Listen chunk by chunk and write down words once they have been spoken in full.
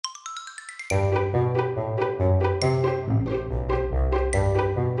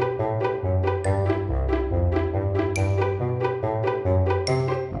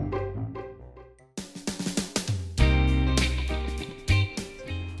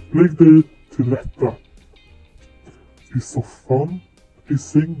Lägg dig till rätta. I soffan, i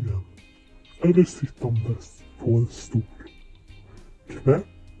sängen eller sittandes på en stol. Knäpp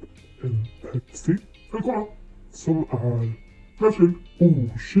en Pepsi eller Cola som är kanske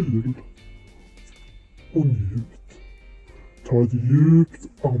okyld. Och njut. Ta ett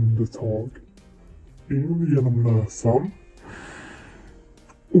djupt andetag. In genom näsan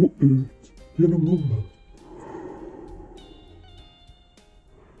och ut genom munnen.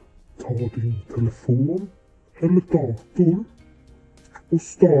 Ta din telefon eller dator och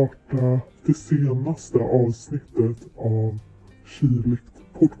starta det senaste avsnittet av Kyligt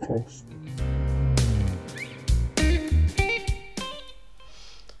podcast.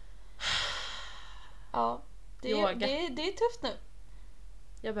 Ja, det är tufft nu.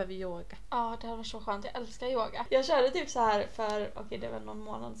 Jag behöver yoga. Ja, det var så skönt. Jag älskar yoga. Jag körde typ så här för, okej, det är väl någon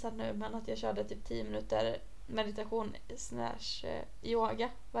månad sedan nu, men att jag körde typ 10 minuter meditation / yoga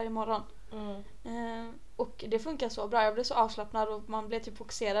varje morgon. Och det funkar så bra. Jag blev så avslappnad och man blev typ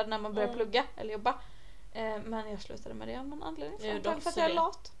fokuserad när man började plugga eller jobba. Men jag slutade med det av någon anledning. För att jag är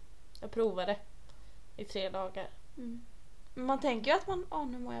lat. Jag provade i 3 dagar. Men man tänker ju att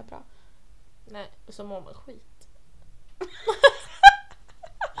nu mår jag bra. Nej, och så mår man skit.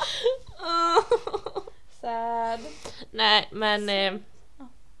 Sad. Nej, men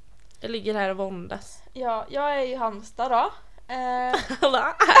jag ligger här och våndas. Ja, jag är i Halmstad då.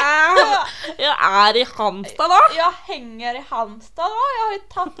 Jag är i Halmstad då. Jag hänger i Halmstad då. Jag har ju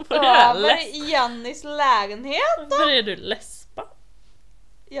tagit Börjar jag över Jennys lägenhet. Börjar du läspa?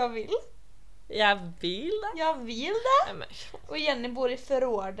 Jag vill det. Nej, men. Och Jenny bor i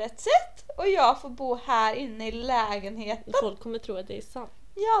förrådet sitt. Och jag får bo här inne i lägenheten. Folk kommer tro att det är sant.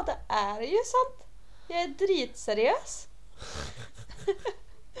 Ja, det är ju sant. Jag är dritseriös.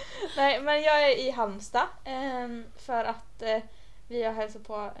 Nej, men jag är i Halmstad för att vi har hälsat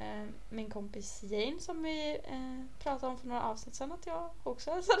på min kompis Jane som vi pratade om för några avsnitt sedan att jag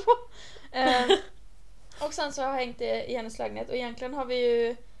också hälsade på. Och sen så har jag hängt i hennes lägenhet och egentligen har vi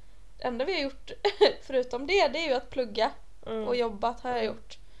ju det enda vi har gjort förutom det är ju att plugga och jobbat har jag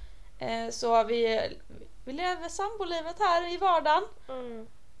gjort. Så vi lever sambolivet här i vardagen.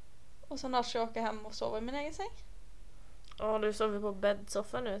 Och sen ska jag åka hem och sova i min egen säng. Ja, du sover på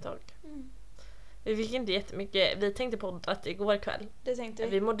bäddsoffan nu ett tag. Vi fick inte jättemycket. Vi tänkte podda igår kväll. Det tänkte vi.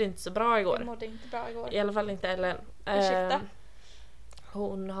 Vi mådde inte så bra igår. Vi mådde inte bra igår. I alla fall inte Ellen. Ursäkta.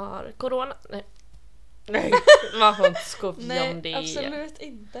 Hon har corona. Nej, man får inte skoja om det. Nej, absolut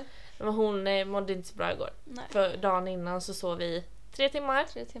inte. Men hon mådde inte så bra igår. Nej. För dagen innan så sov vi 3 timmar.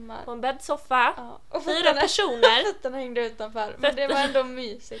 3 timmar. På en bäddsoffa. Ja. Och 4 personer. Fötterna hängde utanför. Men det var ändå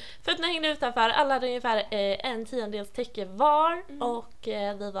mysigt. Fötterna hängde utanför. Alla hade ungefär 1/10 täcke var. Och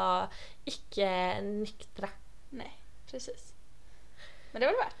vi var icke nyktra. Nej, precis. Men det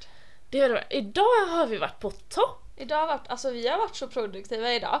var det värt. Det var det värt. Idag har vi varit på topp. Vi har varit så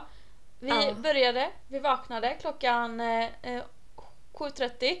produktiva idag. Vi vaknade klockan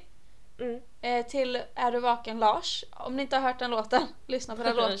 7:30. Till Är du vaken Lars? Om ni inte har hört den låten, lyssna på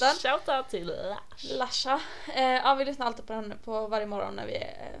den låten. Shoutout till Lasha. Vi lyssnar alltid på den på varje morgon när vi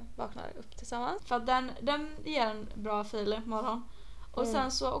vaknar upp tillsammans. För att den ger en bra feeling på morgon. Och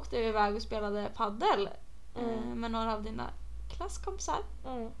sen så åkte vi iväg och spelade paddel med några av dina klasskompisar.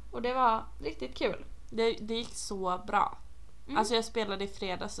 Och det var riktigt kul. Det gick så bra. Alltså jag spelade i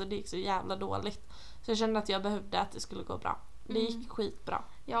fredags och det gick så jävla dåligt. Så jag kände att jag behövde att det skulle gå bra. Det gick skitbra.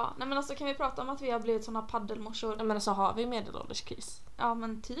 Ja, nej men alltså kan vi prata om att vi har blivit såna paddelmorsor? Ja, men alltså har vi medelålderskris? Ja,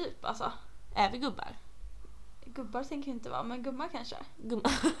 men typ alltså. Är vi gubbar? Gubbar tänker jag inte vara, men gummar kanske.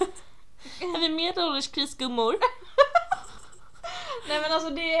 Är vi medelålderskris gummor? Nej men alltså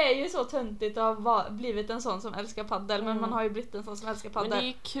det är ju så töntigt att ha blivit en sån som älskar paddel. Men man har ju blivit en sån som älskar paddel. Men det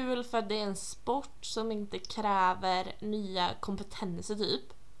är kul för att det är en sport som inte kräver nya kompetenser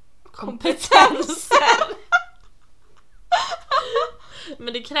typ. Kompetenser!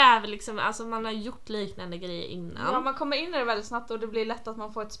 Men det kräver liksom, alltså man har gjort liknande grejer innan. Ja, man kommer in i det väldigt snabbt och det blir lätt att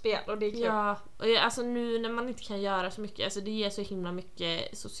man får ett spel och det är kul. Ja, och alltså nu när man inte kan göra så mycket, alltså det ger så himla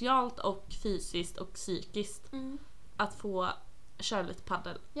mycket socialt och fysiskt och psykiskt att få köra lite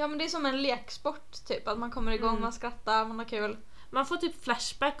paddel. Ja, men det är som en leksport typ, att man kommer igång, man skrattar, man har kul. Man får typ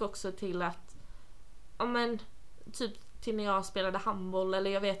flashback också till att typ till när jag spelade handboll,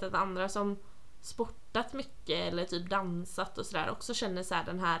 eller jag vet att andra som sportat mycket eller typ dansat och sådär också känner så här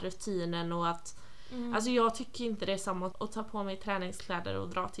den här rutinen och att alltså jag tycker inte det är samma att ta på mig träningskläder och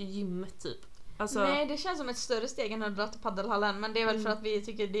dra till gymmet typ. Alltså, nej, det känns som ett större steg än att dra till paddelhallen, men det är väl för att vi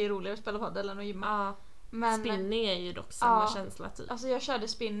tycker det är roligare att spela paddel än att gymma. Ja, men spinning är ju dock samma känsla typ. Alltså jag körde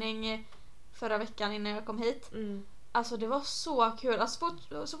spinning förra veckan innan jag kom hit. Alltså det var så kul. Alltså,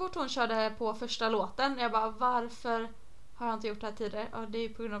 så fort hon körde på första låten, jag bara, varför har jag inte gjort det här tidigare? Ja, det är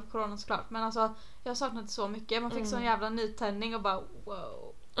ju på grund av corona såklart. Men alltså, jag har saknat det så mycket. Man fick sån jävla nytändning och bara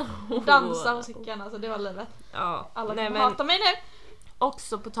wow. Dansa på cykeln, alltså det var livet. Ja. Alla Nej, kommer men hata mig nu.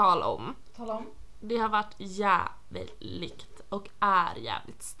 också på tal om, Tala om. det har varit jävligt och är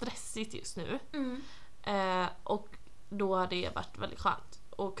jävligt stressigt just nu. Och då har det varit väldigt skönt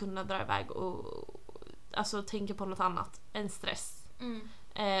att kunna dra iväg och alltså tänka på något annat än stress.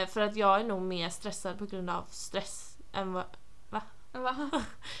 För att jag är nog mer stressad på grund av stress än Va?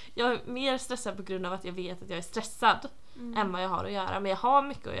 Jag är mer stressad på grund av att jag vet att jag är stressad än vad jag har att göra. Men jag har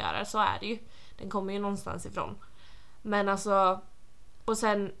mycket att göra, så är det ju. Den kommer ju någonstans ifrån. Men alltså, och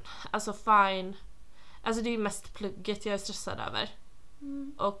sen, alltså fine. Alltså det är ju mest plugget jag är stressad över.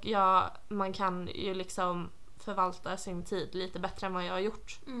 Och man kan ju liksom förvalta sin tid lite bättre än vad jag har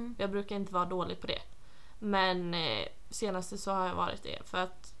gjort. Jag brukar inte vara dålig på det. Men senaste så har jag varit det. För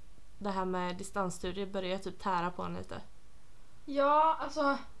att det här med distansstudier börjar typ tära på en lite. Ja,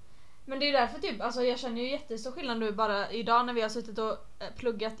 alltså. Men det är ju därför typ, alltså jag känner ju jättestor skillnad nu bara idag när vi har suttit och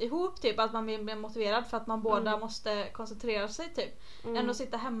pluggat ihop typ, att man blir motiverad för att man båda måste koncentrera sig typ. Än att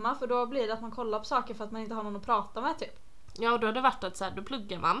sitta hemma, för då blir det att man kollar på saker för att man inte har någon att prata med typ. Ja, och då har det varit att så här, då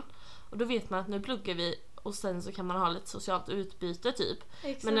pluggar man och då vet man att nu pluggar vi och sen så kan man ha lite socialt utbyte typ.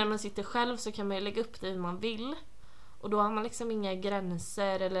 Exakt. Men när man sitter själv så kan man ju lägga upp det hur man vill. Och då har man liksom inga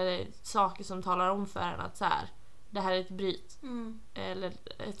gränser eller saker som talar om för en att så här, det här är ett bryt. Eller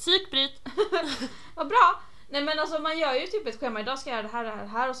ett psykbryt. Vad bra! Nej men alltså man gör ju typ ett schema, idag ska jag göra det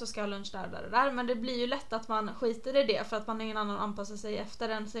här och så ska jag ha lunch där. Men det blir ju lätt att man skiter i det för att man har ingen annan anpassar sig efter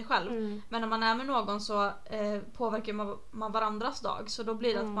än sig själv. Men när man är med någon så påverkar man varandras dag. Så då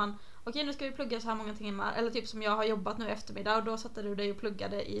blir det att man, okej, nu ska vi plugga så här många timmar. Eller typ som jag har jobbat nu i eftermiddag, och då satte du dig och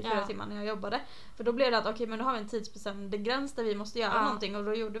pluggade i 4 timmar när jag jobbade. För då blev det att okej, men då har vi en tidsbestämd gräns där vi måste göra någonting, och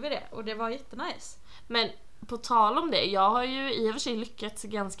då gjorde vi det. Och det var jättenice. Men på tal om det, jag har ju i och för sig lyckats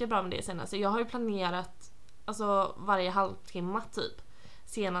ganska bra med det senaste. Jag har ju planerat alltså varje halvtimme typ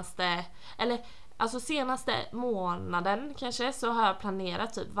senaste månaden kanske, så har jag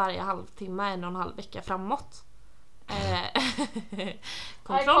planerat typ varje halvtimme 1,5 vecka framåt.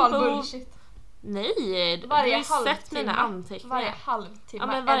 Kontrollbehov. Nej, varje du har sett mina anteckningar. Varje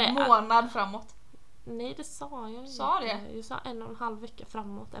halvtimme, ja, en månad framåt. Nej, det sa jag inte. Sa det? Jag sa 1,5 vecka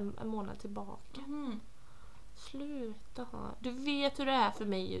framåt, en månad tillbaka. Sluta. Du vet hur det är för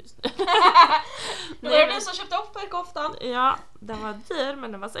mig just nu. Det var du som köpte upp koftan. Ja, den var dyr,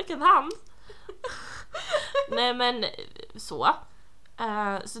 men den var second hand. Nej, men så.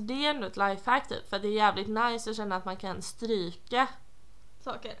 Så det är ändå ett lifehack typ. För det är jävligt nice att känna att man kan stryka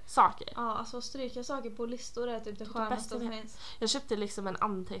saker. Ja, alltså stryka saker på listor är typ det skönaste som finns. Jag köpte liksom en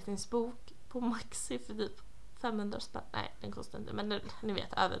anteckningsbok på Maxi för typ 500 spänn. Nej, den kostar inte, men ni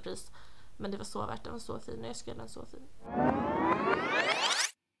vet, överpris. Men det var så värt, den var så fin och jag skulle den så fin.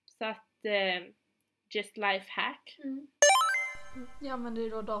 Så att, just lifehack. Ja, men det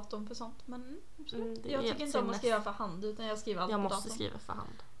är då datorn för sånt. Men jag tycker inte om att skriva för hand, utan jag skriver allt på datorn. Jag måste skriva för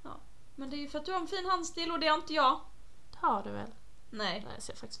hand. Ja. Men det är ju för att du har en fin handstil och det har inte jag. Det har du väl? Nej. Nej, det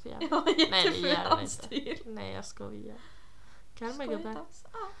ser faktiskt för jävligt. Jag har jättefin handstil. Inte. Nej, jag skojar. Skojar.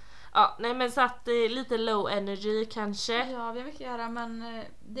 Ja, nej, men så att det är lite low energy kanske. Ja, vi har mycket att göra, men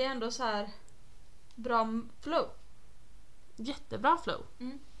det är ändå så här bra flow. Jättebra flow.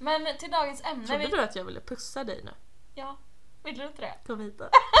 Men till dagens ämne. Trodde du att jag ville pussa dig nu? Ja, vill du inte det? Kom hit då.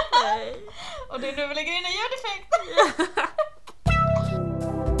 Nej. Och det är nu vi lägger in en ljudeffekt.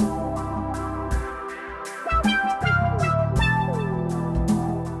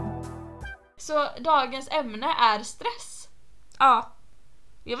 Så dagens ämne är stress. Ja.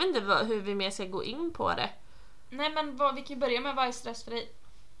 Jag vet inte hur vi mer ska gå in på det. Nej, men vi kan börja med, vad är stress för dig?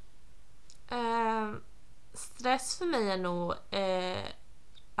 Stress för mig är nog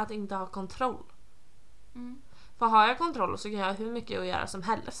att inte ha kontroll. För har jag kontroll så kan jag ha hur mycket att göra som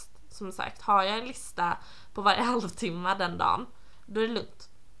helst. Som sagt, har jag en lista på varje halvtimme den dagen, då är det lugnt.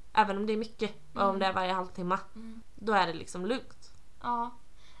 Även om det är mycket, och om det är varje halvtimme, då är det liksom lugnt. Ja.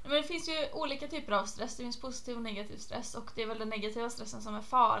 Men det finns ju olika typer av stress. Det finns positiv och negativ stress, och det är väl den negativa stressen som är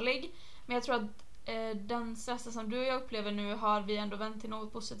farlig. Men jag tror att den stressen som du och jag upplever nu har vi ändå vänt till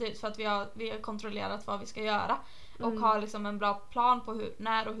något positivt, för att vi har kontrollerat vad vi ska göra och har liksom en bra plan på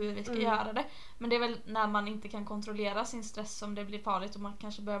när och hur vi ska göra det. Men det är väl när man inte kan kontrollera sin stress som det blir farligt och man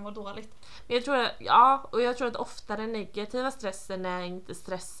kanske börjar må dåligt. Men jag tror att ofta den negativa stressen är inte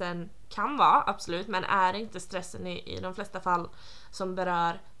stressen, kan vara absolut, men är inte stressen i de flesta fall som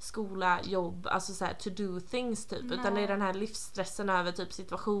berör skola, jobb, alltså så här to do things typ. Nej. Utan det är den här livsstressen över typ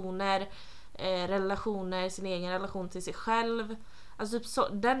situationer relationer, sin egen relation till sig själv. Alltså typ så,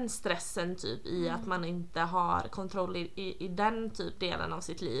 den stressen typ i att man inte har kontroll i den typ delen av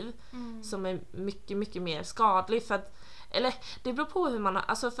sitt liv som är mycket, mycket mer skadlig. För att, eller det beror på hur man har,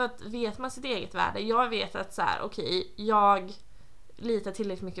 alltså för att vet man sitt eget värde. Jag vet att så här, okej, jag litar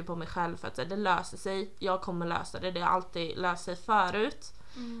tillräckligt mycket på mig själv för att det löser sig. Jag kommer lösa det. Det har alltid löst sig förut.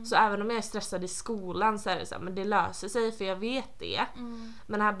 Så även om jag är stressad i skolan så är det så här, men det löser sig för jag vet det.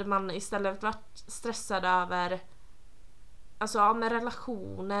 Men hade man istället varit stressad över alltså med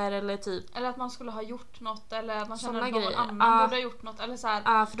relationer eller typ eller att man skulle ha gjort något eller att man känner såna att någon grejer. annan borde ha gjort något eller så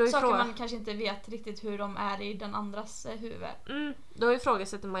här, för då är saker frågan, man kanske inte vet riktigt hur de är i den andras huvud. Då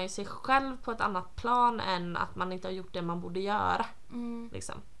ifrågasätter man ju sig själv på ett annat plan än att man inte har gjort det man borde göra.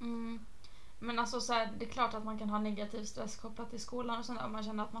 Liksom. Men alltså så här, det är klart att man kan ha negativ stress kopplat till skolan och sånt där, om man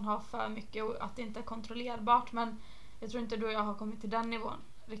känner att man har för mycket och att det inte är kontrollerbart, men jag tror inte du och jag har kommit till den nivån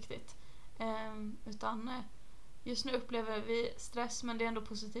riktigt. Utan just nu upplever vi stress, men det är ändå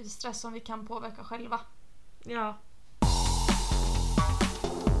positiv stress som vi kan påverka själva. Ja.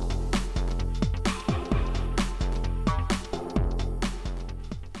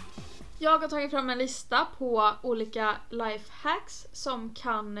 Jag har tagit fram en lista på olika lifehacks som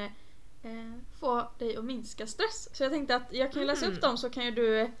kan få dig att minska stress. Så jag tänkte att jag kan läsa upp dem så kan ju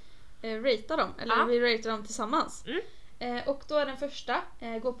du ratea dem. Eller vi ratear dem tillsammans. Och då är den första,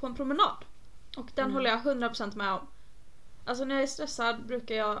 gå på en promenad. Och den håller jag 100% med om. Alltså när jag är stressad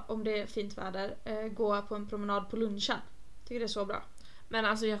brukar jag, om det är fint väder, gå på en promenad på lunchen. Tycker det är så bra. Men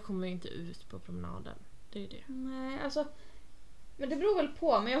alltså jag kommer ju inte ut på promenaden. Det är ju det. Nej, alltså men det beror väl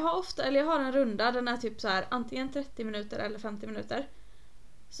på, men jag har en runda, den är typ så här antingen 30 minuter eller 50 minuter.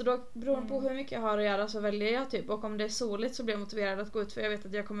 Så då beroende på hur mycket jag har att göra så väljer jag typ, och om det är soligt så blir jag motiverad att gå ut för jag vet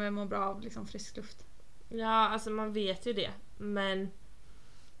att jag kommer må bra av liksom frisk luft. Ja, alltså man vet ju det, men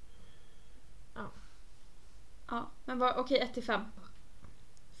Ja, men okej, 1-5.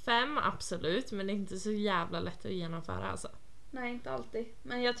 5 absolut, men det är inte så jävla lätt att genomföra alltså. Nej, inte alltid,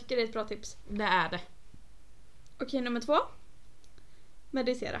 men jag tycker det är ett bra tips. Det är det. Okej, nummer 2.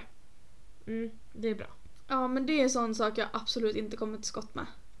 Meditera. Det är bra. Ja, men det är en sån sak jag absolut inte kommer till skott med.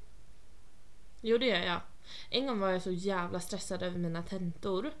 Jo, det gör jag. En gång var jag så jävla stressad över mina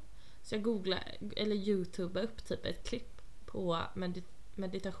tentor. Så jag googlade, eller youtubade upp typ ett klipp på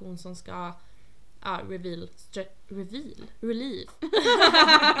meditation som ska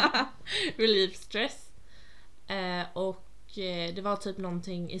relieve stress. Och det var typ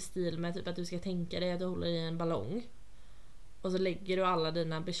någonting i stil med typ att du ska tänka dig att du håller i en ballong. Och så lägger du alla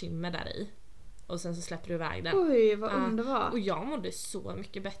dina bekymmer där i. Och sen så släpper du iväg den. Oj, vad underbart. Och jag mådde så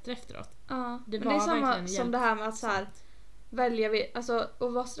mycket bättre efteråt. Det men det är samma som det här med att så här, välja alltså,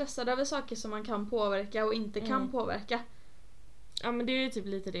 och vara stressad över saker som man kan påverka och inte kan påverka. Ja, men det är ju typ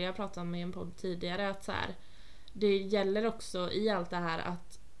lite det jag pratade om i en podd tidigare, att så här, det gäller också i allt det här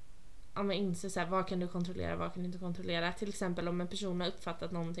att man inser så här, vad kan du kontrollera, vad kan du inte kontrollera. Till exempel om en person har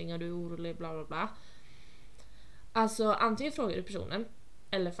uppfattat någonting och du är orolig, bla bla bla. Alltså antingen frågar du personen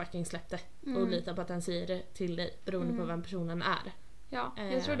eller fucking släpp det och lita på att den säger det till dig beroende på vem personen är. Ja,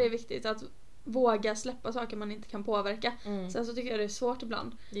 jag tror det är viktigt att våga släppa saker man inte kan påverka. Sen så tycker jag det är svårt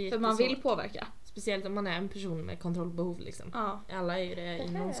ibland. För man vill påverka. Speciellt om man är en person med kontrollbehov liksom. Ja. Alla är ju det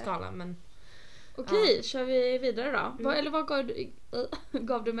i någon skala, men okej, kör vi vidare då? Eller vad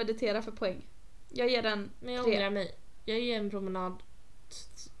gav du meditera för poäng? Jag ger den 3. Men jag ångrar mig. Jag ger en promenad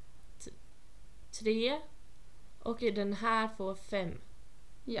 3 och den här får 5.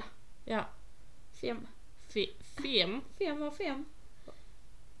 Ja. Ja. 5. 5? 5 av 5.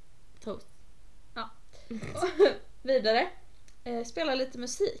 Toast. Ja. Vidare. Spela lite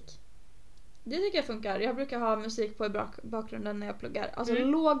musik. Det tycker jag funkar. Jag brukar ha musik på i bakgrunden när jag pluggar. Alltså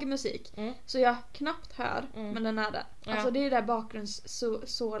låg musik. Så jag knappt hör, men den är där. Ja. Alltså det är det där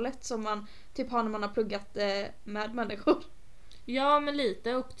bakgrundssålet som man typ har när man har pluggat med människor. Ja, men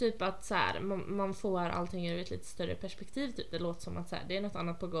lite, och typ att så här, man får allting ur ett lite större perspektiv typ. Det låter som att så här, det är något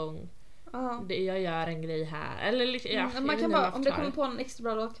annat på gång. Jag gör en grej här. Eller man kan bara, om det kommer på en extra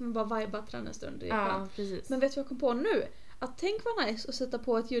bra låt kan man bara viba till den en stund. Det är precis. Men vet du vad jag kom på nu? Att tänk vad nice att sätta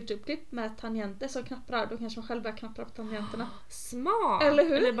på ett YouTube-klipp med tangenter som knapprar. Då kanske man själv börjar knappra på tangenterna. Smart! Eller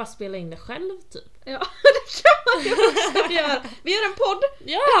hur? Eller bara spela in det själv typ. Ja, det kan man ju också göra. Vi gör en podd.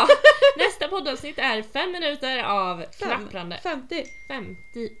 Ja! Nästa poddavsnitt är 5 minuter av knapprande. 50.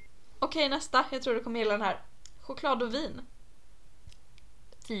 Okej, nästa. Jag tror du kommer gilla den här. Choklad och vin.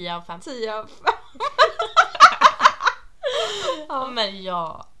 10 av 5. 10 av 5. Ja, men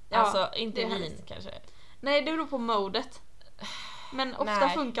alltså inte vin helst. kanske. Nej, det beror på modet. Men ofta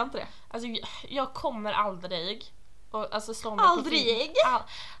funkar inte det. Alltså jag kommer aldrig Och alltså slå mig på Aldrig!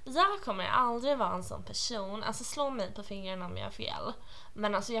 jag kommer aldrig vara en sån person. Alltså slå mig på fingrarna om jag har fel.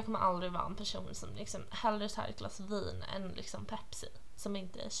 Men alltså jag kommer aldrig vara en person som liksom hellre tar ett glas vin än liksom Pepsi som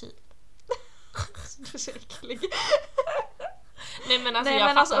inte är kyld. Du är så äcklig. Nej men alltså Nej, jag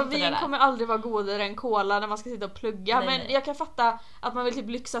men fattar alltså inte det vin där. kommer aldrig vara godare än cola när man ska sitta och plugga. Nej, men nej. jag kan fatta att man vill typ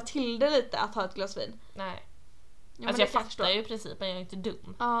lyxa till det lite att ha ett glas vin. Nej. Ja, Alltså men jag det kan fattar ju principen, jag är inte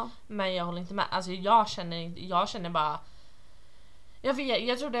dum. Ja. Men jag håller inte med. Alltså jag känner bara.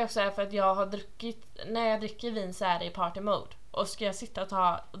 Jag tror det också är för att jag har druckit. När jag dricker vin så är det i party mode. Och ska jag sitta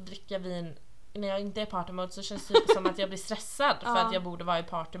och dricka vin när jag inte är i party mode så känns det typ som att jag blir stressad för Ja. att jag borde vara i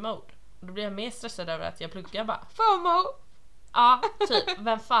party mode. Och då blir jag mer stressad över att jag pluggar bara. FOMO! Ja, typ.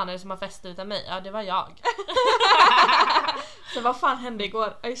 Vem fan är det som har fest utan mig? Ja, det var jag. Så vad fan hände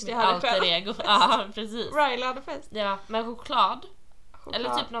igår? Ja, just det, jag hade Alter själv. ego. Ja, precis. Riley hade fest. Ja, men choklad. Choklad.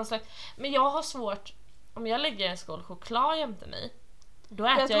 Eller typ någon slags. Men jag har svårt. Om jag lägger en skål choklad jämte mig, då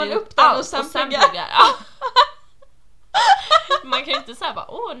äter Äter jag man ju upp den allt och sen pluggar. pluggar. Ja. Man kan ju inte säga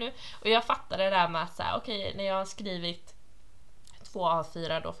bara nu. Och jag fattar det där med att säga okej, när jag har skrivit 2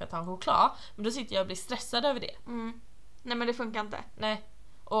 A4 då för att ta en choklad, men då sitter jag och blir stressad över det. Mm. Nej men det funkar inte. Nej.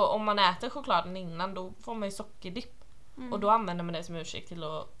 Och om man äter chokladen innan, då får man ju sockerdipp. Mm. Och då använder man det som ursäkt till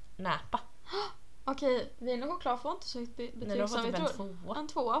att näpa. Okej, vin och choklad får inte så högt Nej, betyg då som får vi typ en tror. 2. En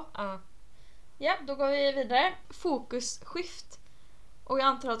 2. Ja. Ja, då går vi vidare. Fokusskift. Och jag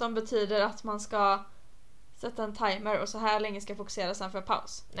antar att de betyder att man ska sätta en timer och så här länge ska fokusera sen för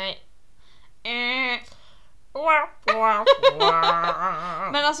paus. Nej.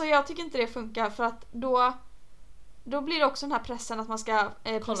 Men alltså jag tycker inte det funkar för att då blir det också den här pressen att man ska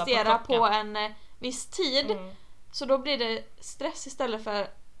prestera på på klockan. en viss tid. Mm. Så då blir det stress istället för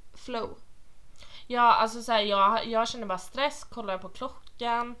flow. Ja, alltså så här, jag känner bara stress, kollar på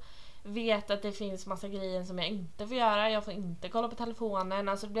klockan, vet att det finns massa grejer som jag inte får göra, jag får inte kolla på telefonen,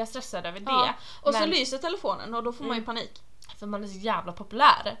 alltså då blir jag stressad över Ja. det. Och så Men- lyser telefonen och då får man ju panik. För man är så jävla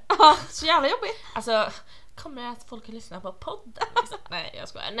populär. Så jävla jobbigt. Alltså, kommer det att folk lyssnar på podden? Liksom? Nej, jag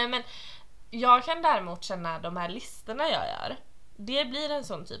skojar. Nej, men jag kan däremot känna de här listorna jag gör. Det blir en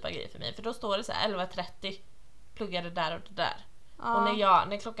sån typ av grej för mig. För då står det så här 11:30, pluggar det där och det där. Ja. Och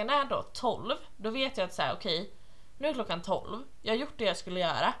när klockan är då 12, då vet jag att så här, okej, nu är klockan 12. Jag har gjort det jag skulle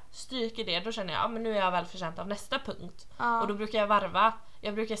göra. Stryker det, då känner jag, men nu är jag väl förtjänt av nästa punkt. Ja. Och då brukar jag varva.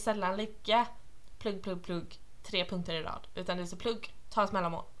 Jag brukar sällan ligga plugg 3 punkter i rad. Utan det är så plugg, ta ett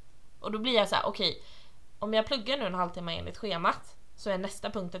mellanmål. Och då blir jag så här, okej, om jag pluggar nu en halvtimme enligt schemat så är nästa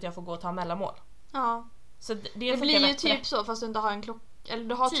punkt att jag får gå och ta mellanmål. Ja. Så det Det funkar blir ju bättre. typ så fast du inte har en klocka. Eller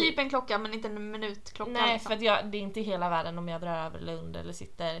du har Typ. typ en klocka men inte en minutklocka. Nej, liksom. för att det är inte hela världen om jag drar över Lund eller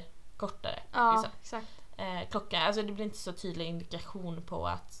sitter kortare. Ja, Liksom. exakt. Klocka, alltså det blir inte så tydlig indikation på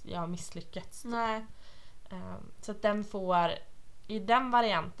att jag har misslyckats. Nej. Så att den får i den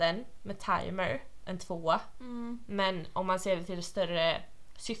varianten med timer en 2. Mm. Men om man ser det till det större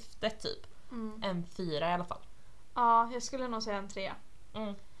syftet typ Mm. en 4 i alla fall. Ja, jag skulle nog säga en 3.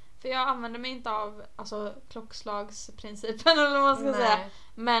 Mm. För jag använder mig inte av alltså, klockslagsprincipen eller vad man ska säga. Nej.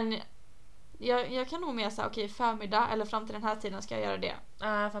 Men jag kan nog mer säga okej, förmiddag eller fram till den här tiden ska jag göra det.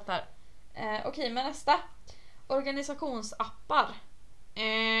 Ja, jag fattar. Okej, men nästa. Organisationsappar.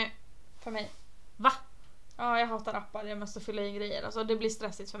 För mig. Va? Ja, jag hatar appar. Jag måste fylla i grejer. Alltså, det blir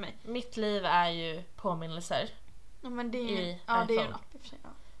stressigt för mig. Mitt liv är ju påminnelser. Ja, men det är ju, I ja, det är ju en iPhone. app i och för sig.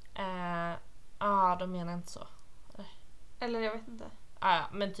 Ja. De menar inte så. Eller jag vet inte. Ja,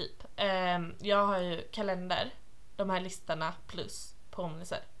 men typ. Jag har ju kalender, de här listorna plus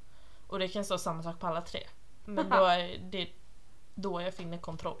påminnelser. Och det kan stå samma sak på alla 3. Men då är det då jag finner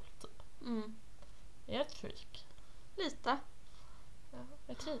kontroll typ. Mm. Jag är ett freak. Lite. Ja,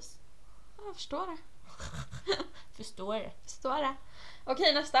 jag trivs. Ja, jag förstår det. Förstår det. Förstår det.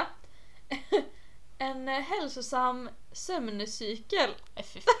 Okej, nästa. En hälsosam sömncykel. Fy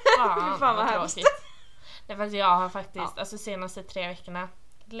Fy fan, fan, vad vad hemskt. tråkigt. Det är för att jag har faktiskt, Ja. alltså senaste 3 veckorna,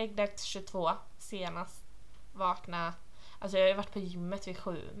 läggdags 22, senast vakna, alltså jag har ju varit på gymmet vid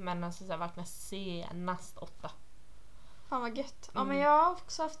 7, men alltså så här, vakna senast 8. Fan vad gött. Ja, Mm. men jag har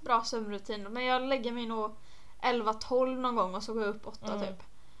också haft bra sömnrutin. Men jag lägger mig nog 11-12 någon gång och så går jag upp 8 Mm. typ.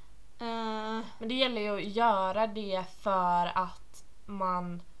 Men det gäller ju att göra det för att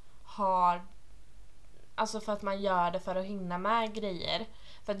man har, alltså för att man gör det för att hinna med grejer.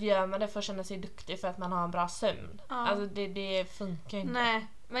 För att gör man det för att känna sig duktig för att man har en bra sömn. Ja. Alltså det funkar inte. Nej,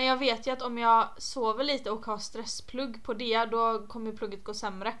 men jag vet ju att om jag sover lite och har stressplugg på det, då kommer plugget gå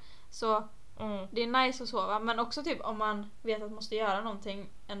sämre. Så Mm. det är nice att sova. Men också typ om man vet att man måste göra någonting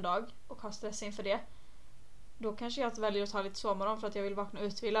en dag och har stress inför det. Då kanske jag väljer att ta lite sovmorgon för att jag vill vakna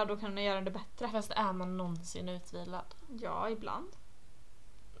utvilad. Då kan jag göra det bättre. Fast är man någonsin utvilad? Ja, ibland.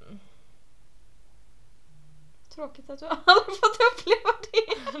 Tråkigt att du aldrig fått uppleva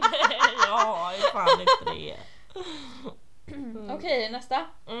det. Nej, jag har ju fan inte det. Okej, nästa.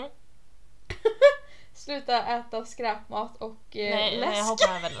 Mm. Sluta äta skräpmat och Nej, läsk.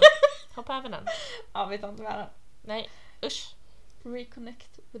 hoppa över den. Hoppa över den. Ja, vi tar inte med den. Nej, usch.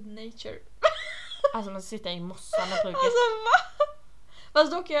 Reconnect with nature. Alltså man sitter i mossan och pluggar. Alltså va?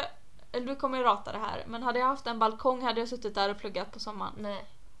 Fast då kan jag... Du kommer ju rata det här. Men hade jag haft en balkong hade jag suttit där och pluggat på sommaren. Nej.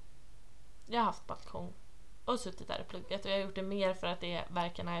 Jag har haft balkong och suttit där och pluggat. Och jag har gjort det mer för att det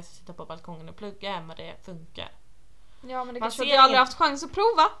verkar nice att sitta på balkongen och plugga än vad det funkar. Ja, men det Man kanske ser jag aldrig inget- haft chans att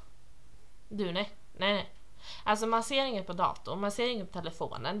prova. Du, nej. Alltså man ser inget på datorn, man ser inget på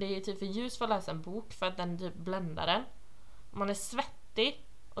telefonen. Det är ju typ för ljus för att läsa en bok för att den typ bländar den. Man är svettig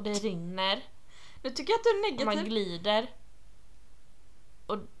och det rinner Nu tycker jag att du är och man negativ. glider.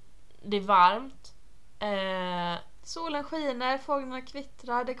 Och det är varmt. Solen skiner, fåglarna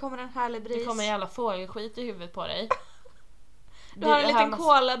kvittrar, det kommer en härlig bris. Det kommer jävla fågelskit i huvudet på dig. Du har en Det liten här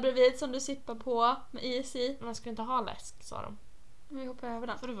cola bredvid som du sippar på med is i. Man ska inte ha läsk, sa de. Vi hoppar över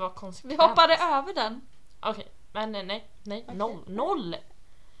den. Får du vara konsekvent. Vi hoppade över den. Okej, men nej. Okej. 0.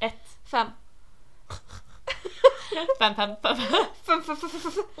 1. 5. 5.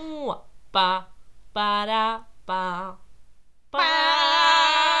 Åh, ba, bara, ba.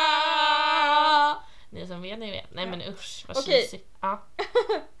 Ni som vet, ni vet. Nej men usch, vad Okej. tjusigt. Ja,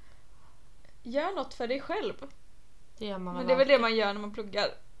 Gör något för dig själv. det gör man Men väl det är väl det alltid. man gör när man pluggar.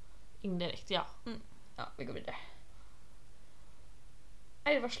 Indirekt, ja. Ja, vi går vidare.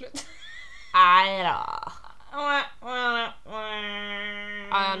 Nej, det var slut. Aj då.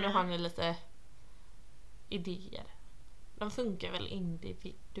 Ja, nu har ni lite idéer. De funkar väl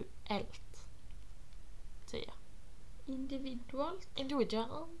individuellt. Säger jag. Individuellt.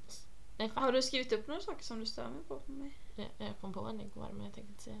 Individuellt. Nej, fan. Har du skrivit upp några saker som du stör mig på mig? Jag kom på en igår men jag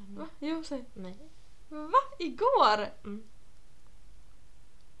tänkte inte säga det nu. Va? Jo, säg. Nej. Va? Igår? Mm.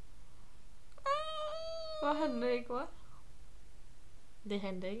 Vad hände igår? Det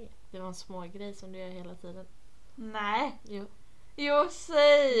hände inget. Det var en små grej som du gör hela tiden. Nej. Jo. Jo,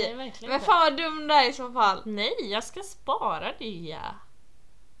 säg. Nej, verkligen Men inte. fan vad dum du är i så fall. Nej, jag ska spara det.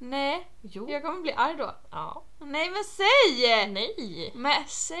 Nej, Jo. jag kommer bli arg då. Ja. Nej, men säg! Nej. Men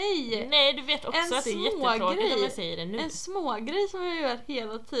säg! Nej, du vet också En att det är smågrej. jättetråkigt om jag säger det nu. En smågrej som jag gör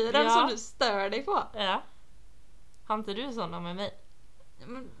hela tiden Ja. som du stör dig på. Ja. Har inte du sådana med mig?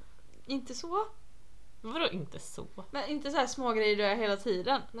 Men, inte så. Vadå inte så? Men inte så här små grejer du gör hela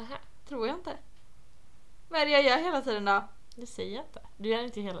tiden. Nähä, Tror jag inte. Vad är det jag gör hela tiden då? det säger jag inte. Du gör det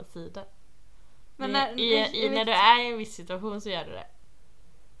inte hela tiden. Men när när du är i en viss situation så gör du det.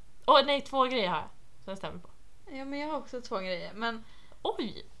 Åh nej, 2 grejer har jag. Som jag stämmer på. Ja, men jag har också 2 grejer. Men,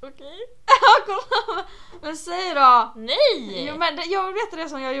 Oj, okej. ja, kolla. Men säg då. Nej! Jo, men jag vill veta det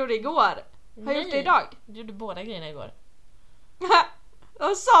som jag gjorde igår. Har jag Nej. gjort det idag? Du gjorde båda grejerna igår.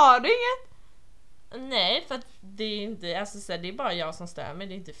 Och sa du inget? Nej, för att det är inte, alltså så här, det är bara jag som stör mig,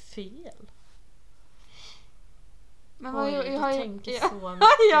 det är inte fel. Men Oj, vad du jag har tänker jag, så mycket.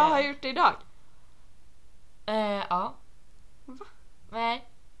 jag har gjort det idag. Ja. Va? Nej.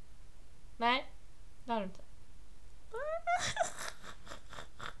 Nej, det har du inte.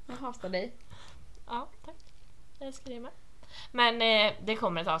 Jag hatar dig. Ja, tack. Jag älskar det med. Men det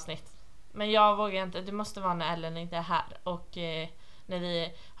kommer ett avsnitt. Men jag vågar inte, det måste vara när Ellen inte är här. Och när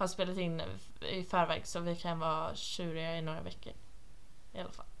vi har spelat in i förväg så vi kan vara tjuriga i några veckor. I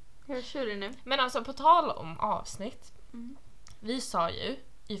alla fall. Jag är tjurig nu. Men alltså på tal om avsnitt. Mm. Vi sa ju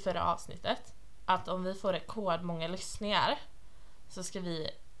i förra avsnittet att om vi får rekordmånga lyssningar så ska vi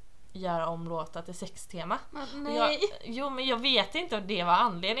göra om låtar till sextema. Men Och nej. Jo, men jag vet inte om det var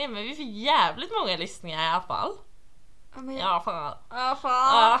anledningen, men vi fick jävligt många lyssningar i alla fall. Ja, men I jag... alla fall. Ja,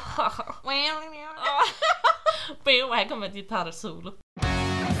 fan. Bo, här kommer ett gitarrsolo.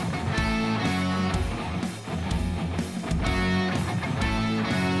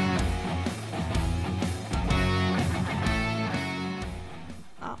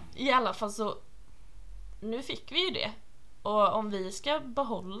 Ja. I alla fall så nu fick vi ju det. Och om vi ska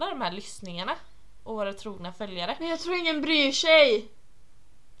behålla de här lyssningarna och våra trogna följare. Men jag tror ingen bryr sig.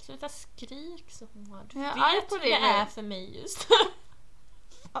 Sluta skrik så. Du Jag är arg vet på hur det det nu. är för mig just.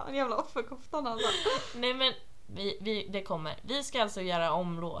 Fan, jävla offerkoftan alltså. Nej men det kommer. Vi ska alltså göra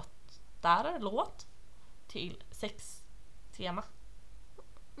om låt till sextema.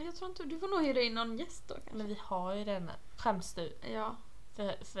 Men jag tror inte, du får nog hyra in någon gäst då kanske. Men vi har ju den. Skäms du? Ja.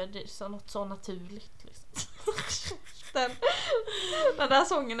 För det är så något så naturligt liksom. Den där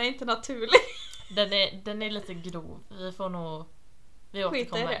sången är inte naturlig. Den är lite grov. Vi återkommer.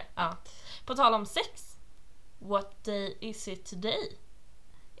 Skita i det. Ja. På tal om sex. What day is it today?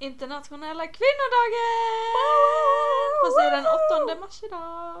 Internationella kvinnodagen! Fast det är den 8 mars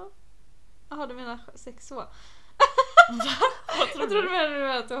idag. Jaha, du menar 6 så. Jag trodde du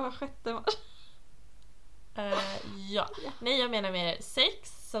menade att det var 6 mars. Ja. Nej, jag menar mer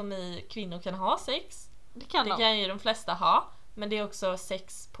sex som i kvinnor kan ha sex. Det kan ju de flesta ha. Men det är också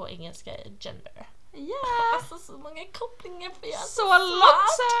sex på engelska gender. Yeah. Alltså så många kopplingar för jag är Så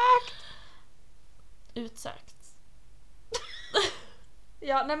långsökt! Utsökt.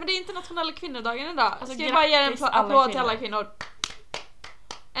 Ja, nej men det är internationella kvinnodagen idag. Alltså, ska vi bara ge en grattis alla applåd till kvinnor. alla kvinnor.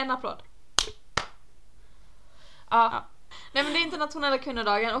 En applåd. Ja. Nej men det är internationella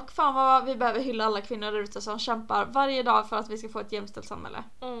kvinnodagen och fan vad vi behöver hylla alla kvinnor där ute som kämpar varje dag för att vi ska få ett jämställt samhälle.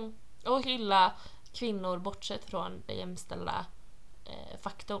 Och hylla kvinnor bortsett från det jämställda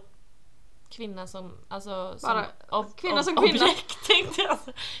faktorn. Kvinna som alltså Bara kvinna som objekt, kvinna. tänkte jag.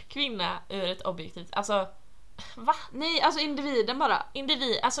 Kvinna ur ett objektivt, alltså va? Nej, alltså individen bara.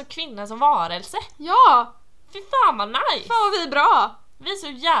 Individ, alltså kvinna som varelse. Ja! Fy fan vad nice! Fan vad vi är bra! Vi är så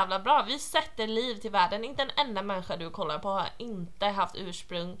jävla bra, vi sätter liv till världen. Inte en enda människa du kollar på har inte haft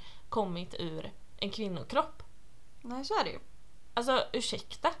ursprung, kommit ur en kvinnokropp. Nej, så är det ju. Alltså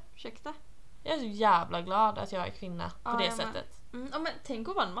ursäkta. Jag är så jävla glad att jag är kvinna på det sättet. Ja, men tänk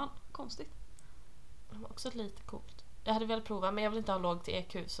att vara en man, konstigt. Också lite coolt. Jag hade velat prova men jag vill inte ha lågt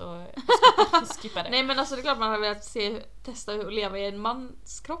EQ så jag skippar det. Nej men alltså det är klart man hade velat testa hur att leva i en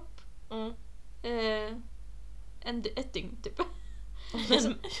mans kropp. Ett dygn typ.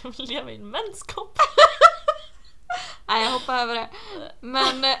 Jag vill leva i en mänskropp. Nej, jag hoppar över det.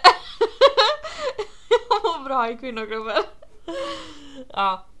 Men jag mår bra i kvinnogrupper.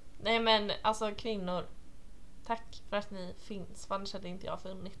 Ja, nej men alltså kvinnor, tack för att ni finns, för annars hade inte jag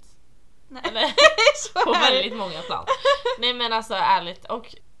funnits. Nej. Eller på väldigt många plan. Nej men alltså ärligt,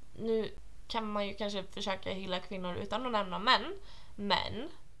 och nu kan man ju kanske försöka hylla kvinnor utan att nämna män. Men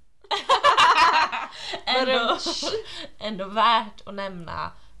ändå värt att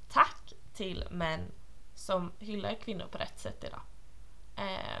nämna tack till män som hyllar kvinnor på rätt sätt idag.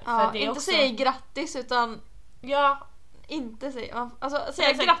 För det är inte också... säga grattis utan inte säga, alltså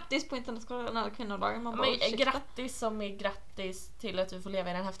säga grattis på internationella kvinnodagen. Man bara, grattis som är grattis till att du får leva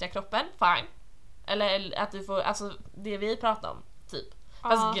i den häftiga kroppen, fine. Eller att du får, alltså det vi pratar om typ.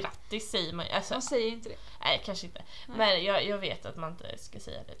 Fast grattis säger man alltså, man säger inte det. Nej, kanske inte. Nej. Men jag vet att man inte ska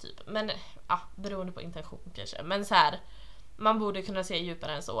säga det typ. Men beroende på intention kanske. Men så här, man borde kunna se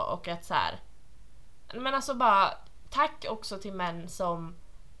djupare än så. Och att så här, men alltså bara tack också till män som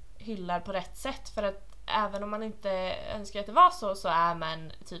hyllar på rätt sätt. För att även om man inte önskar att det var så är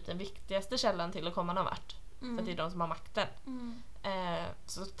män typ den viktigaste källan till att komma någon vart. För att det är de som har makten.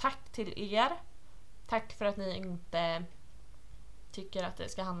 Så tack till er. Tack för att ni inte tycker att det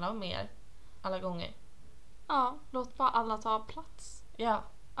ska handla om er alla gånger. Ja, låt bara alla ta plats. Ja.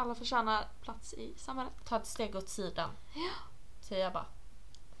 Alla förtjänar plats i samhället. Ta ett steg åt sidan. Ja. Säger jag bara.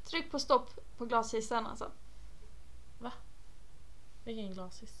 Tryck på stopp på glashissen alltså. Va? Vilken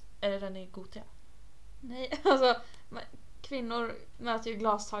glashis? Är det den i Gothia? Nej, alltså kvinnor möter ju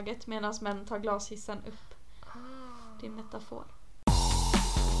glastaget medan män tar glashissen upp. Det är en metafor.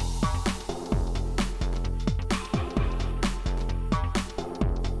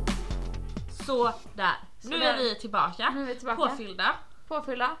 Så där. Nu är vi tillbaka.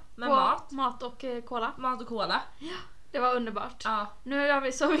 Påfyllda. Med mat och cola. Mat och cola. Ja, det var underbart. Ja. Nu har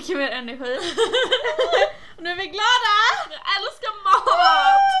vi så mycket mer energi. Och nu är vi glada! Jag älskar mat!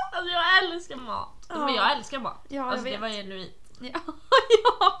 Alltså jag älskar mat. Ja. Men jag älskar mat. Ja, alltså det var genuint. Ja.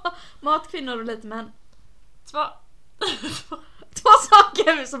 Mat, kvinnor och lite män. Två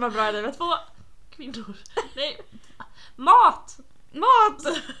saker som är bra i livet. 2 kvinnor. Nej. Mat!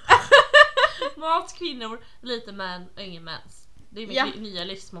 Mat, kvinnor, lite män och ingen mens. Det är mitt nya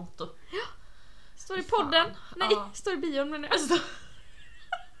livsmotto. Ja. Står i podden. Nej, står i bion men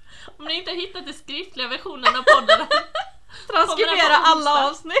om ni inte har hittat den skriftliga versionen av podden. Transkribera alla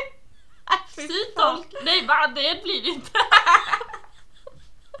avsnitt. Sytolk. Nej, det blir det inte.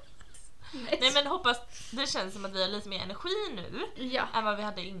 Nej men hoppas det känns som att vi har lite mer energi nu än vad vi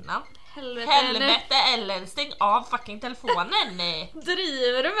hade innan. Helvete eller stäng av fucking telefonen. Nej.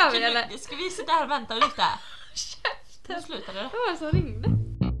 Driver du med mig eller? Ska vi sitta här och vänta ute? Käften. Nu slutar det. Vad var det som ringde?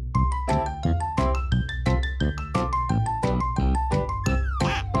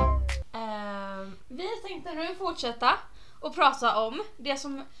 Vi tänkte nu fortsätta och prata om det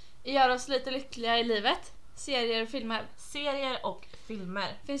som gör oss lite lyckliga i livet. Serier och filmer. Serier och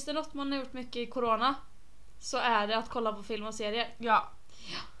filmer. Finns det något man har gjort mycket i corona så är det att kolla på film och serier. Ja.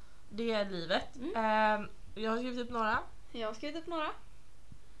 det är livet. Jag har skrivit upp några. Jag har skrivit upp några.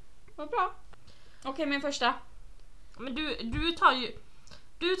 Vad bra. Okej, min första. Men du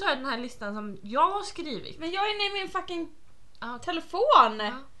tar den här listan som jag har skrivit. Men jag är inne i min fucking Ah, telefon.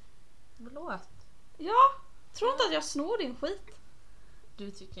 ja. Förlåt. Ja, tror inte att jag snor din skit.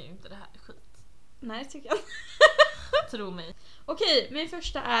 Du tycker ju inte det här är skit. Nej, tycker jag. Tro mig. Okej, min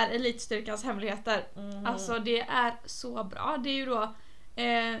första är Elitstyrkans hemligheter. Mm. Alltså det är så bra. Det är ju då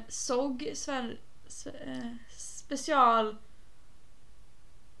SOG special.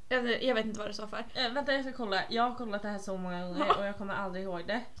 Jag vet inte vad det står för. Vänta, jag ska kolla. Jag har kollat det här så många gånger och jag kommer aldrig ihåg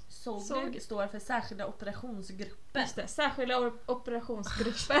det. SOG står för särskilda operationsgruppen. Just det, särskilda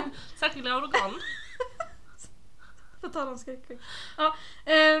operationsgruppen. Särskilda organ. På tal om skräckfilm. Ja,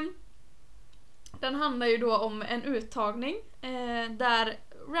 den handlar ju då om en uttagning där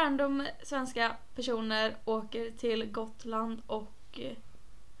random svenska personer åker till Gotland och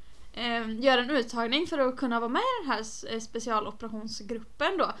gör en uttagning för att kunna vara med i den här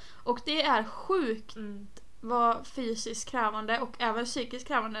specialoperationsgruppen då. Och det är sjukt vad fysiskt krävande och även psykiskt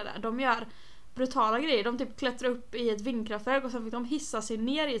krävande där. De gör brutala grejer. De typ klättrar upp i ett vindkraftverk och sen fick de hissa sig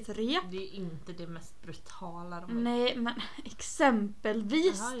ner i ett rep. Det är inte det mest brutala de Nej, men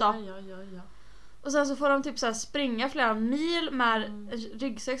exempelvis då. Ja. Och sen så får de typ så här springa flera mil med en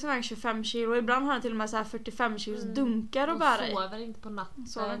ryggsäck som väger 25 kilo. Ibland har de till och med så här 45 kilos dunkar och bära i. De sover inte på natten.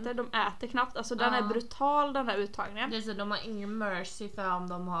 Sover inte, de äter knappt. Alltså den är brutal, den där uttagningen. Det är så, de har ingen mercy för om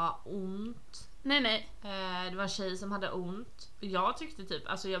de har ont. Nej. Det var en tjej som hade ont. Jag tyckte typ,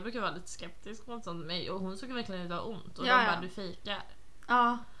 alltså jag brukar vara lite skeptisk mot sånt med mig. Och hon såg verkligen ut att ha ont. Och de bara, du fejkar.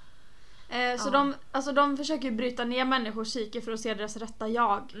 Ja. Så de försöker ju bryta ner människors psyke för att se deras rätta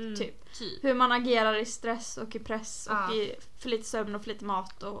jag. Typ. Hur man agerar i stress och i press och i för lite sömn och för lite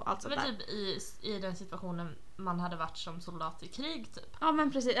mat och allt sånt där. Men typ i den situationen man hade varit som soldat i krig typ. Ja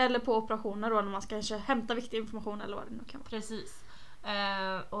men precis, eller på operationer då när man ska kanske hämta viktig information eller vad det nu kan vara. Precis.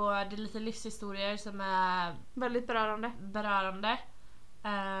 Och det är lite livshistorier som är väldigt berörande.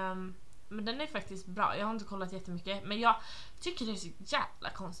 Men den är faktiskt bra. Jag har inte kollat jättemycket, men jag tycker det är så jävla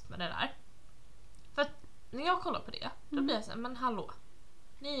konstigt med det där. För att när jag kollar på det, då blir jag så här, men hallå.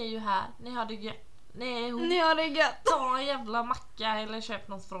 Ni är ju här, ni har det gött. Ni har det gött. Ta en jävla macka eller köp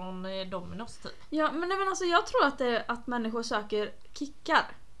något från Domino's typ. Ja, men alltså jag tror att människor söker kickar.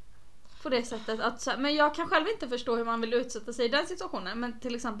 På det sättet att men jag kan själv inte förstå hur man vill utsätta sig i den situationen. Men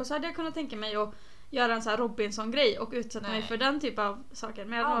till exempel så hade jag kunnat tänka mig att göra en så här Robinson-grej och utsätta mig för den typ av saker.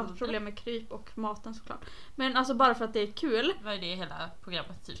 Men jag har problem med kryp och maten såklart. Men alltså bara för att det är kul. Vad är det hela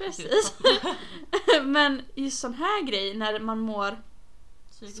programmet typ? Precis. Men just sån här grej när man mår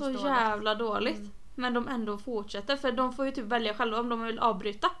så jävla dåligt. Men de ändå fortsätter. För de får ju typ välja själva om de vill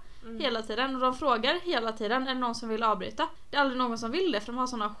avbryta. Hela tiden. Och de frågar hela tiden, är det någon som vill avbryta? Det är aldrig någon som vill det för de har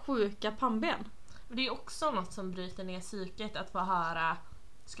såna sjuka pannben. Det är också något som bryter ner psyket att få höra,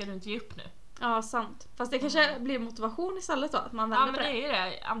 ska du inte ge upp nu? Ja, sant. Fast det kanske blir motivation istället då, att man vänder på det. Ja, men det är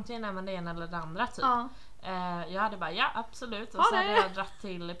ju det. Antingen är man det ena eller det andra typ. Ja. Jag hade bara, ja absolut. Och så hade jag dratt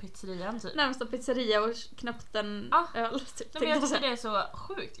till pizzerian typ. Närmsta pizzeria och knäppt en öl typ. Men jag tycker det är så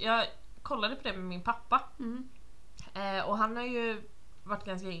sjukt. Jag kollade på det med min pappa. Och han har ju varit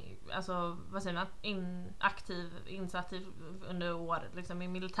ganska, alltså vad säger man, insatt under år liksom i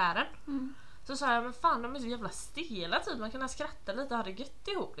militären. Så sa jag, men fan de är så jävla stela typ, man kan skratta lite och ha det gött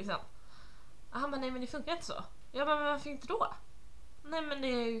ihop liksom. Men nej men det funkar inte så. Jag bara, men varför inte då? Nej men det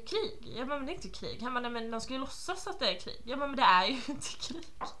är ju krig. Jag bara, men det är inte krig. Han bara, nej men de ska ju låtsas att det är krig. Jag bara, men det är ju inte krig.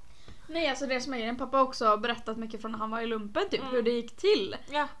 Nej, alltså det som är grejen, pappa har också berättat mycket från när han var i lumpen typ, hur det gick till.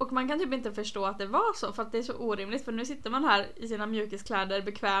 Ja. Och man kan typ inte förstå att det var så, för att det är så orimligt. För nu sitter man här i sina mjukiskläder,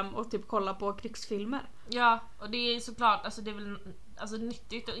 bekväm och typ kollar på krigsfilmer. Ja, och det är såklart, alltså det är väl alltså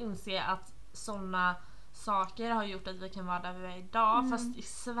nyttigt att inse att såna saker har gjort att vi kan vara där vi är idag. Fast i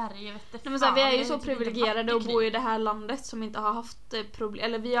Sverige vet det men så här, vi är ju så privilegierade och bor i det här landet som inte har haft problem,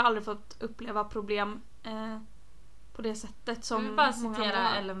 eller vi har aldrig fått uppleva problem på det sättet som. Jag vill bara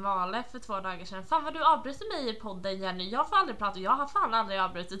citera Ellen Wale för 2 dagar sedan. Fan vad du avbryter mig i podden, Jenny. Jag får aldrig prata, jag har fan aldrig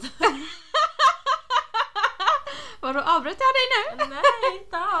avbrutit. Vadå, avbröt jag dig nu? Nej,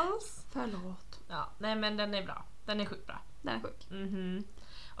 inte alls. Förlåt. Ja, nej men den är bra. Den är sjukt bra. Den är sjuk.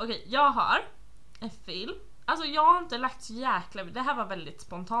 Okej, jag har en film. Alltså jag har inte lagt så jäkla. Det här var väldigt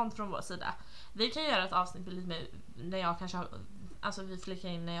spontant från vår sida. Vi kan göra ett avsnitt lite mer när jag kanske har, alltså vi flikar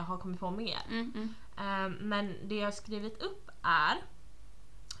in när jag har kommit på mer. Men det jag har skrivit upp är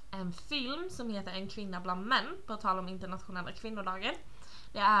en film som heter En kvinna bland män, på tal om internationella kvinnodagen.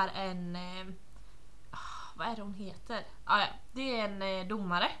 Det är en vad är det hon heter? Ja, det är en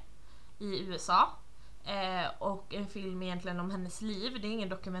domare i USA Och en film egentligen om hennes liv. Det är ingen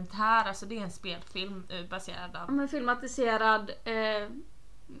dokumentär, alltså det är en spelfilm baserad av En filmatiserad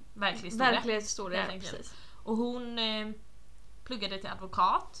verklighetshistoria. precis. Och hon pluggade till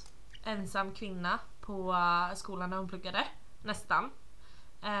advokat, ensam kvinna på skolan där hon pluggade, nästan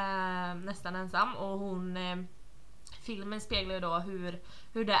ensam. Och hon filmen speglar ju då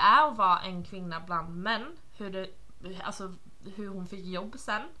hur det är att vara en kvinna bland män, hur hon fick jobb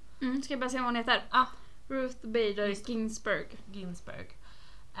sen. Ska jag bara se vad hon heter? Ruth Bader Ginsburg.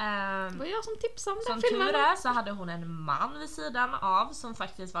 Det var jag som tipsade om den som filmen. tur är så hade hon en man vid sidan av som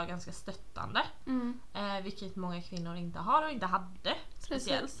faktiskt var ganska stöttande. Vilket många kvinnor inte har och inte hade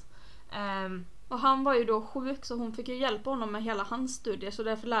speciellt. Och han var ju då sjuk så hon fick ju hjälpa honom med hela hans studier, så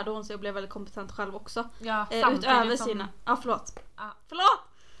därför lärde hon sig att bli väldigt kompetent själv också. Ja, utöver som... sina... förlåt.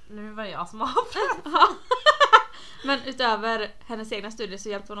 Nu var det jag som avbröt. Men utöver hennes egna studier så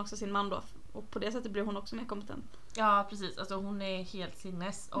hjälpte hon också sin man då. Och på det sättet blev hon också mer kompetent. Ja, precis. Alltså hon är helt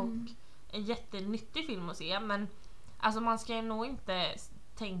sinnes och en jättenyttig film att se. Men alltså man ska nog inte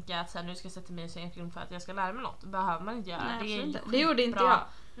tänka att så här, nu ska jag sätta mig och se en film för att jag ska lära mig något. Det behöver man inte göra. Nej, det gjorde inte jag.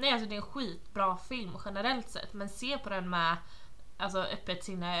 Nej, alltså det är en skitbra film generellt sett. Men se på den med alltså, öppet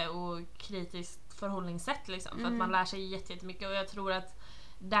sinne och kritiskt förhållningssätt liksom. För att man lär sig jättemycket. Och jag tror att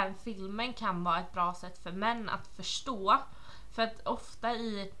den filmen kan vara ett bra sätt för män att förstå. För att ofta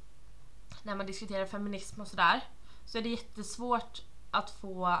när man diskuterar feminism och sådär, så är det jättesvårt att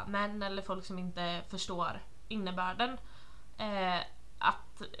få män eller folk som inte förstår innebörden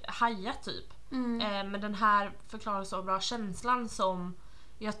att haja typ. Men den här förklarar så bra känslan som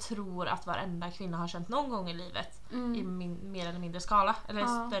jag tror att varenda kvinna har känt någon gång i livet i mer eller mindre skala.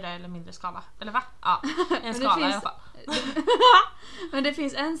 Eller större eller mindre skala. Eller va? Ja, en skala i alla fall. Men det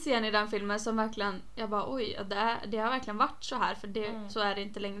finns en scen i den filmen som verkligen, jag bara oj, det har verkligen varit så här, för så är det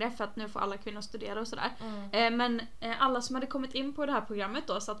inte längre, för att nu får alla kvinnor studera och sådär. Men alla som hade kommit in på det här programmet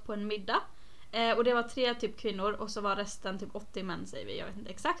då satt på en middag. Och det var 3 typ kvinnor och så var resten typ 80 män säger vi, jag vet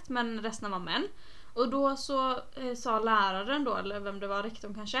inte exakt, men resten var män. Och då så sa läraren då, eller vem det var,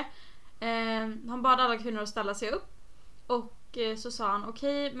 rektorn kanske, han bad alla kvinnor att ställa sig upp. Och så sa han,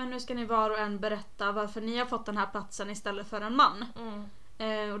 okej, men nu ska ni var och en berätta varför ni har fått den här platsen istället för en man.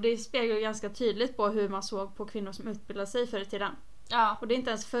 Och det speglar ju ganska tydligt på hur man såg på kvinnor som utbildade sig förr i tiden. Ja. Och det är inte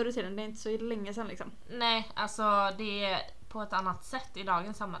ens förr i tiden, det är inte så länge sedan liksom. Nej, alltså det är på ett annat sätt i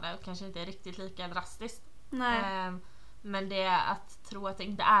dagens samhälle och kanske inte riktigt lika drastiskt. Nej. Men det är att tro att det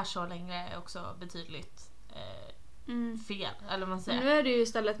inte är så längre är också betydligt fel, eller vad man säger. Nu är det ju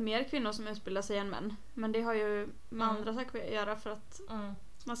istället mer kvinnor som utbildar sig än män. Men det har ju med andra saker att göra, för att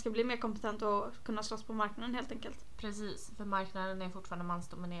man ska bli mer kompetent och kunna slåss på marknaden helt enkelt. Precis, för marknaden är fortfarande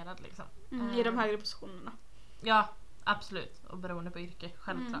mansdominerad liksom. I de högre positionerna. Ja, absolut. Och beroende på yrke,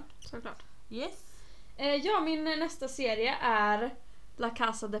 självklart. Såklart. Yes. Ja, min nästa serie är La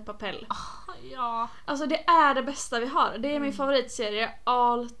Casa de Papel. Ja. Alltså det är det bästa vi har. Det är min favoritserie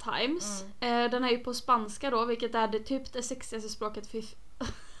all times. Den är ju på spanska då, vilket är det sexigaste språket Det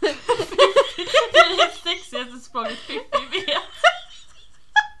är det sexigaste språket Fiffi vet.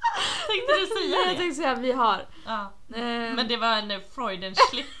 Tänkte du säga det? Jag tänkte säga vi har. Ja. Men det var en Freudian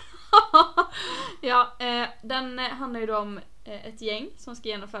slip. Ja, den handlar ju då om ett gäng som ska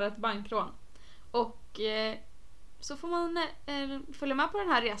genomföra ett bankrån. Och så får man följa med på den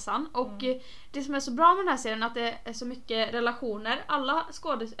här resan. Och det som är så bra med den här serien är att det är så mycket relationer. Alla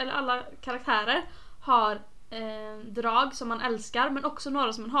karaktärer har drag som man älskar, men också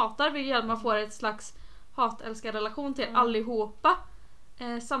några som man hatar, vilket gör att man får ett slags hat-älskar-relation till allihopa.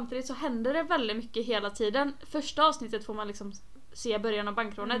 Samtidigt så händer det väldigt mycket hela tiden. Första avsnittet får man liksom se början av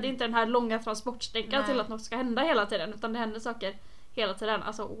bankrånet. Det är inte den här långa transportsträckan till att något ska hända hela tiden, utan det händer saker hela tiden.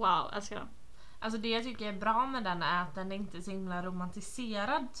 Alltså wow, älskar den. Alltså det jag tycker är bra med den är att den är inte så himla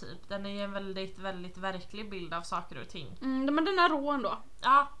romantiserad typ. Den är ju en väldigt, väldigt verklig bild av saker och ting. Men den är rå ändå.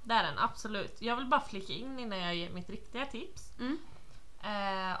 Ja, det är den, absolut. Jag vill bara flika in innan jag ger mitt riktiga tips.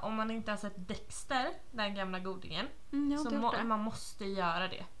 Om man inte har sett Dexter, den gamla godingen, så man måste göra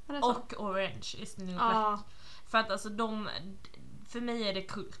det. Och Orange is the new black. För att alltså för mig är det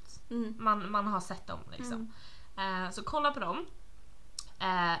kult. Man har sett dem liksom. Så kolla på dem.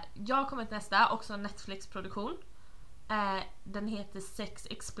 Jag har kommit nästa, också en Netflix-produktion. Den heter Sex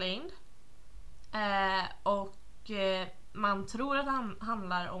Explained. Och man tror att det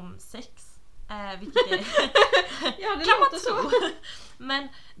handlar om sex. Vilket är ja, det kan man så. tro. Men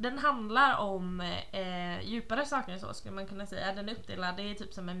den handlar om djupare saker, så skulle man kunna säga. Den är uppdelad, det är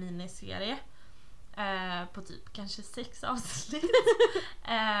typ som en miniserie. På typ kanske 6 avsnitt.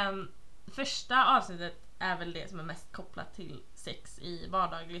 Första avsnittet är väl det som är mest kopplat till sex i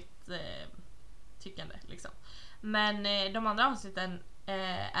vardagligt tyckande liksom. Men de andra avsnitten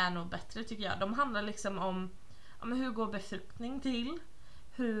är nog bättre tycker jag. De handlar liksom om hur går befruktning till?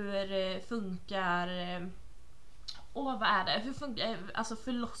 Hur funkar vad är det? Hur funkar alltså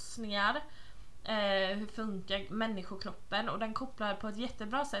förlossningar? Hur funkar människokroppen? Och den kopplar på ett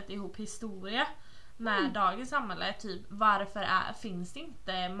jättebra sätt ihop historia med dagens samhälle. Typ varför finns det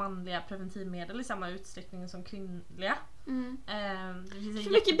inte manliga preventivmedel i samma utsträckning som kvinnliga?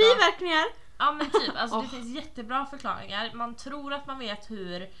 För mycket biverkningar. Ja men typ, alltså det finns jättebra förklaringar. Man tror att man vet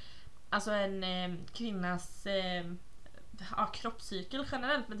hur alltså en kvinnas kroppscykel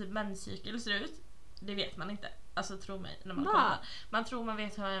generellt med typ menscykel ser ut. Det vet man inte. Alltså tro mig när man kollar. Man tror man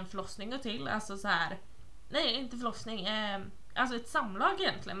vet hur en förlossning går till. Alltså så här. Nej, inte förlossning. Alltså ett samlag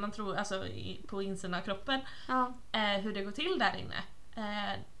egentligen. Man tror alltså på insidan av kroppen. Hur det går till där inne.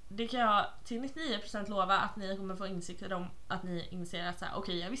 Det kan jag till 99% lova att ni kommer få insikter om att ni inser att så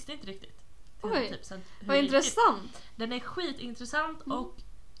här, jag visste inte riktigt. Oj, vad intressant. Den är skitintressant och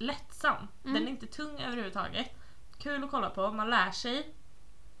lättsam. Den är inte tung överhuvudtaget. Kul att kolla på, man lär sig.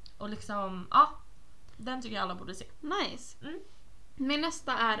 Och liksom, den tycker jag alla borde se. Nice. Min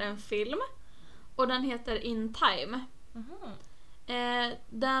nästa är en film. Och den heter In Time.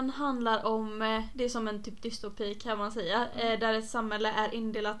 Den handlar om, det är som en typ dystopi kan man säga, där ett samhälle är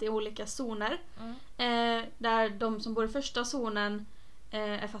indelat i olika zoner. Där de som bor i första zonen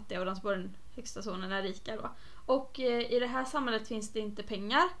är fattiga och de som bor i den högsta zonen är rika då. Och i det här samhället finns det inte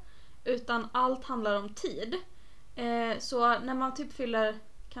pengar, utan allt handlar om tid. Så när man typ fyller,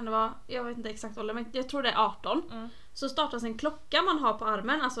 kan det vara, jag vet inte exakt ålder, men jag tror det är 18, så startas en klocka man har på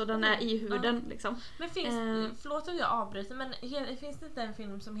armen, alltså den är i huden liksom. Men förlåt om jag avbryter, men finns det inte en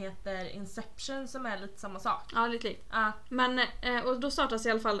film som heter Inception som är lite samma sak? Ja, lite likt. Men, och då startas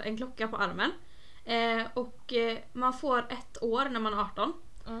i alla fall en klocka på armen. Och man får 1 år när man är 18.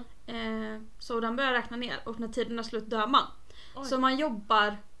 Så den börjar räkna ner, och när tiden är slut dör man. Så man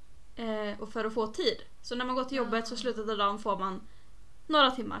jobbar för att få tid. Så när man går till jobbet så slutet av dagen får man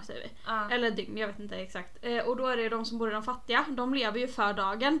några timmar säger vi. Eller dygn, jag vet inte exakt. Och då är det de som bor i de fattiga. De lever ju för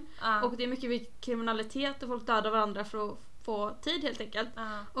dagen. Och det är mycket kriminalitet och folk dödar varandra för att få tid helt enkelt.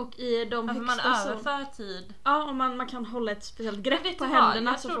 Och i de högsta man överför tid. Ja, och man kan hålla ett speciellt grepp på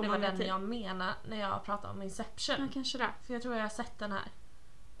händerna. Jag tror det var den jag menar när jag pratade om Inception. Ja, kanske det. För jag tror jag har sett den här.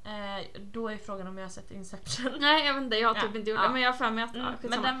 Då är frågan om jag har sett Inception. Nej, jag vet inte, jag har typ inte gjort det. Men jag har för mig att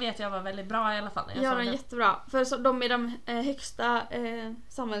men den vet jag var väldigt bra i alla fall när jag såg den. Jättebra. För så, de i de högsta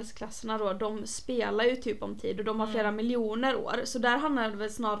samhällsklasserna då, de spelar ju typ om tid. Och de har flera miljoner år. Så där handlar det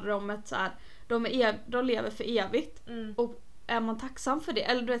väl snarare om ett så här, de lever för evigt. Och är man tacksam för det?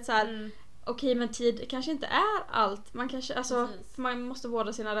 Eller du vet så här, okej, men tid kanske inte är allt. Man kanske, alltså, för man måste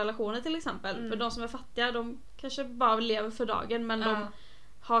vårda sina relationer till exempel. För de som är fattiga, de kanske bara lever för dagen, men de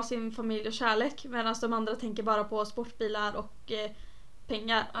har sin familj och kärlek, medan de andra tänker bara på sportbilar och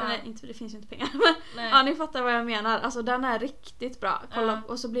pengar. Nej, inte, det finns ju inte pengar. Men ni fattar vad jag menar. Alltså den är riktigt bra. Kolla,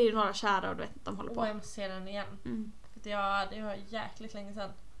 och så blir det några kära och du vet att de håller på. Jag måste se den igen. För det var jäkligt länge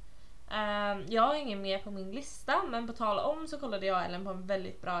sedan. Jag har ingen mer på min lista, men på tal om så kollade jag Ellen på en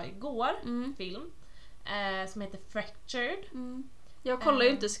väldigt bra film som heter Fractured. Jag kollar ju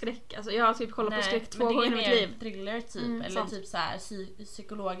inte skräck, alltså jag har typ kollat på skräck 2 gånger i mitt liv. Thriller typ, eller typ så här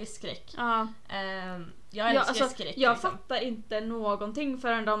psykologisk skräck. Jag älskar skräck. Jag fattar inte någonting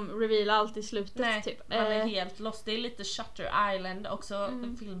förrän de revealar allt i slutet. Typ. Man är helt lost. Det är lite Shutter Island också,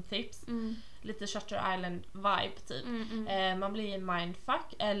 filmtips. Lite Shutter Island vibe typ. Man blir en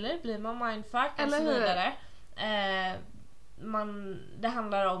mindfuck, eller blir man mindfuck och så vidare. Det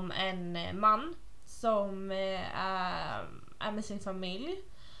handlar om en man som är med sin familj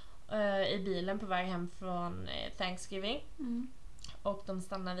i bilen på väg hem från Thanksgiving. Och de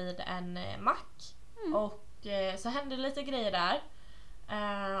stannar vid en mack. Och så händer lite grejer där.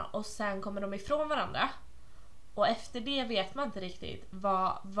 Och sen kommer de ifrån varandra. Och efter det vet man inte riktigt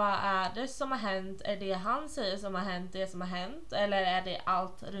vad är det som har hänt. Är det han säger som har hänt det som har hänt? Eller är det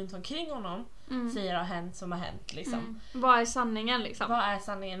allt runt omkring honom säger har hänt som har hänt liksom. Vad är sanningen liksom? Vad är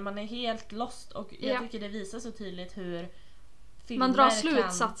sanningen? Man är helt lost. Och jag tycker det visar så tydligt hur man drar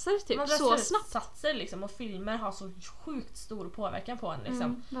slutsatser typ man drar så slutsatser, snabbt liksom, och filmer har så sjukt stor påverkan på en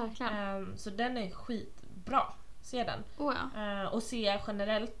liksom. Verkligen. Så den är skitbra. Se den. Och se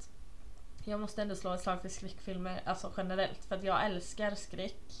generellt. Jag måste ändå slå ett slag för skräckfilmer, alltså generellt, för att jag älskar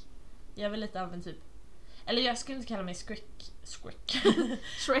skräck. Jag är väl lite av en typ, eller jag skulle inte kalla mig Shrek.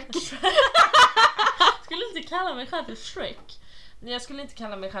 Skulle inte kalla mig själv för Shrek. Jag skulle inte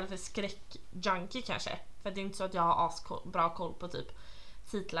kalla mig själv för skräckjunkie kanske. För det är inte så att jag har bra koll på typ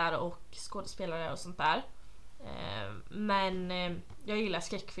titlar och skådespelare och sånt där. Men jag gillar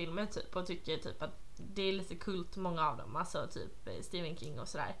skräckfilmer typ och tycker typ att det är lite kult, många av dem, alltså typ Stephen King och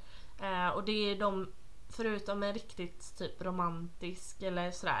sådär. Och det är de, förutom en riktigt typ romantisk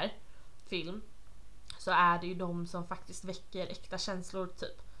eller sådär film, så är det ju de som faktiskt väcker äkta känslor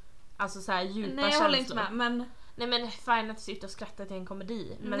typ. Alltså såhär djupa känslor. Nej, jag håller inte med, men... Nej men fine att sitta och skratta till en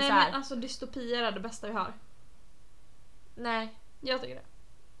komedi. Men nej, såhär... men alltså dystopier är det bästa vi har. Nej. Jag tycker det.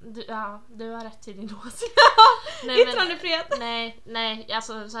 Du har rätt till din åsikt. Yttrandefrihet. Nej,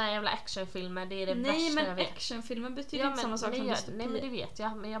 alltså såna här jävla actionfilmer, det är det värsta jag vet. Nej, men actionfilmer betyder inte samma sak som dystopier. Nej, men det vet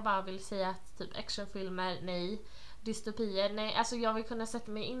jag, men jag bara vill säga att typ actionfilmer, nej. Dystopier, nej. Alltså jag vill kunna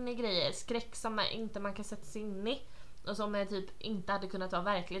sätta mig in i grejer. Skräck som inte man kan sätta sig in i. Och som jag typ inte hade kunnat vara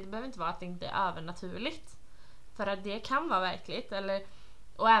verkligt. Det behöver inte vara att det inte är övernaturligt. För att det kan vara verkligt. Eller,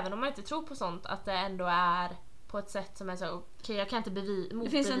 och även om man inte tror på sånt, att det ändå är på ett sätt som är så okej, jag kan inte motbevisa det. Det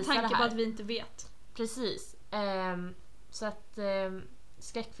finns en tanke på att vi inte vet. Precis. Så att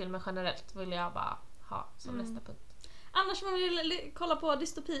skräckfilmer generellt vill jag bara ha som nästa punkt. Annars man vill kolla på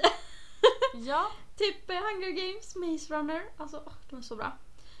dystopier. Ja. Typ Hunger Games, Maze Runner. Alltså, de är så bra.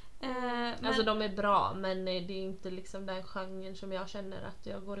 Alltså de är bra, men det är inte liksom den genren som jag känner att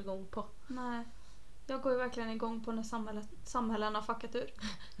jag går igång på. Nej. Jag går ju verkligen igång på när samhällen har fuckat ur.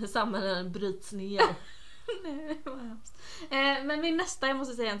 När samhällen bryts ner. Nej, vad hemskt. Men min nästa, jag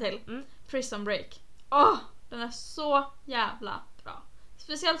måste säga en till. Prison Break. Den är så jävla bra.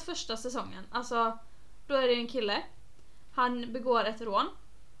 Speciellt första säsongen. Alltså, då är det en kille. Han begår ett rån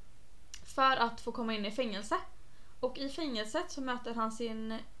för att få komma in i fängelse. Och i fängelset så möter han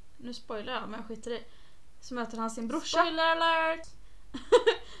sin... Nu spoilar jag, men jag skiter i. Så möter han sin brorsa. Spoiler alert!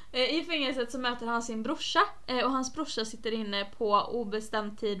 I fängelset så möter han sin brorsa. Och hans brorsa sitter inne på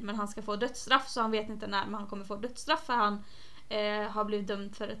obestämd tid, men han ska få dödsstraff. Så han vet inte när han kommer få dödsstraff, för han har blivit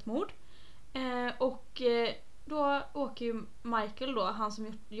dömd för ett mord. Och då åker ju Michael då, han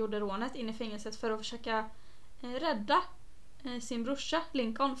som gjorde rånet, in i fängelset för att försöka rädda sin brorsa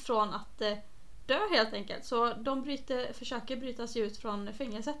Lincoln från att dö helt enkelt. Så de försöker bryta sig ut från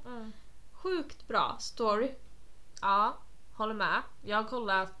fängelset. Sjukt bra story. Ja, håller med. Jag har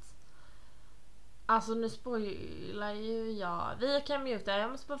kollat. Alltså nu spoilar ju jag. Vi kan muta,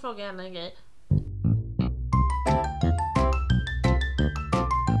 jag måste bara fråga en grej.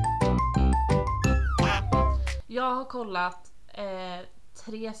 Jag har kollat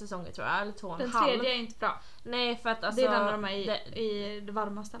 3 säsonger tror jag, eller 2,5. Den tredje är inte bra. Nej, för att alltså, det är den när de är i det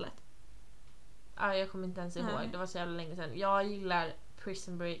varma stället. Ja, jag kommer inte ens ihåg. Det var så jävla länge sedan. Jag gillar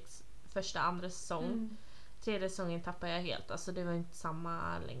Prison Breaks första, andra säsong. 3:e säsongen tappar jag helt. Alltså det var inte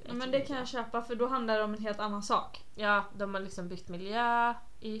samma längre. Ja, men det kan jag köpa, för då handlar det om en helt annan sak. Ja, de har liksom bytt miljö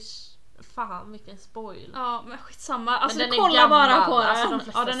ish. Fan, vilken spoil. Ja, men skitsamma. Alltså men kolla bara på alltså, den.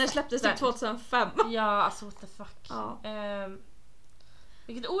 Ja, den är släpptes typ 2005. Ja, alltså what the fuck. Ja.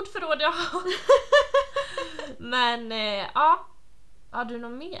 Vilket ordförråd jag har. Men ja. Har du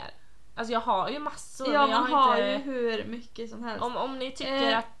något mer? Alltså jag har ju massor. Ja, men jag man har inte... ju hur mycket som helst. Om ni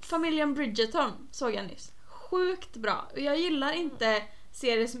tycker att... Familjen Bridgerton såg jag nyss. Sjukt bra. Jag gillar inte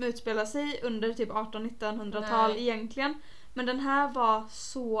serier som utspelar sig under typ 1800-1900-tal egentligen. Men den här var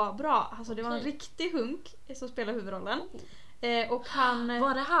så bra. Alltså det var en riktig hunk som spelade huvudrollen. Och han...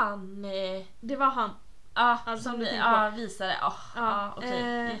 Var det han? Det var han. Alltså, som visade.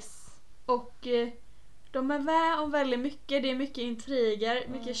 Yes. Och de är med om väldigt mycket. Det är mycket intriger,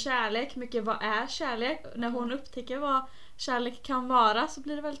 mycket kärlek, mycket vad är kärlek. När hon upptäcker vad kärlek kan vara så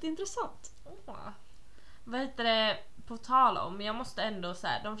blir det väldigt intressant. Vad heter det, på tal om, jag måste ändå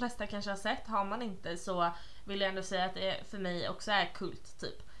säga, de flesta kanske har sett, har man inte så vill jag ändå säga att det för mig också är kult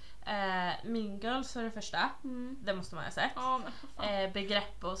typ. Mean Girls för det första, det måste man ha sett.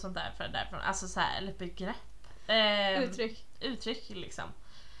 Begrepp och sånt där därifrån, alltså så här, eller begrepp. Uttryck liksom.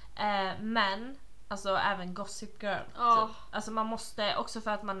 Men alltså även Gossip Girl typ. Alltså man måste, också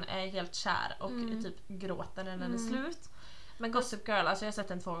för att man är helt kär och typ gråter när den är slut. Men Gossip Girl, alltså jag har sett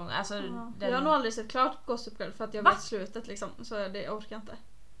den 2 gånger. Alltså, jag har nog aldrig sett klart Gossip Girl för att jag vet slutet liksom. Så det orkar inte.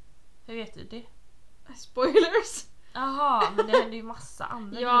 Hur vet du det? Spoilers! Jaha, men det händer ju massa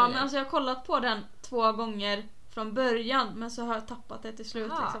andra grejer. Men alltså jag har kollat på den 2 gånger från början, men så har jag tappat det till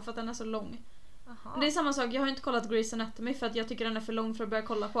slut liksom, för att den är så lång. Det är samma sak, jag har inte kollat Grey's Anatomy för att jag tycker den är för lång för att börja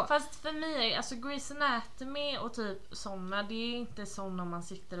kolla på. Fast för mig, alltså Grey's Anatomy och typ såna, det är inte såna man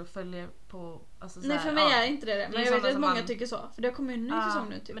sitter och följer på, alltså, nej, för mig är inte det. Men jag vet att många tycker så. För det kommer ju en ny säsong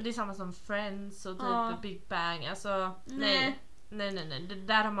nu typ. Men det är samma som Friends och typ Big Bang. Alltså, nej. Det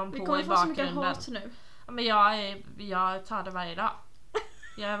där har man på i bakgrunden. Vi kommer få så mycket hat nu. Ja, men jag tar det varje dag.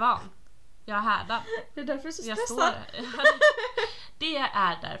 Jag är van. Jag är härdad. Det är därför du är så stressad. Det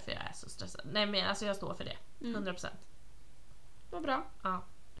är därför jag är så stressad. Nej, men alltså jag står för det. 100%. Vad bra. Ja.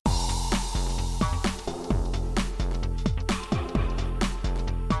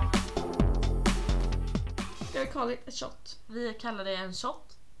 Ska vi kalla det ett shot? Vi kallar det en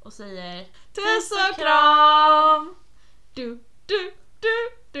shot och säger Puss och kram! Du, du, du,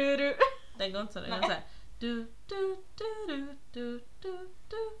 du, du. Den går inte så, den går så här. Du, du, du, du, du, du,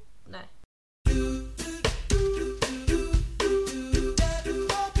 du. Nej.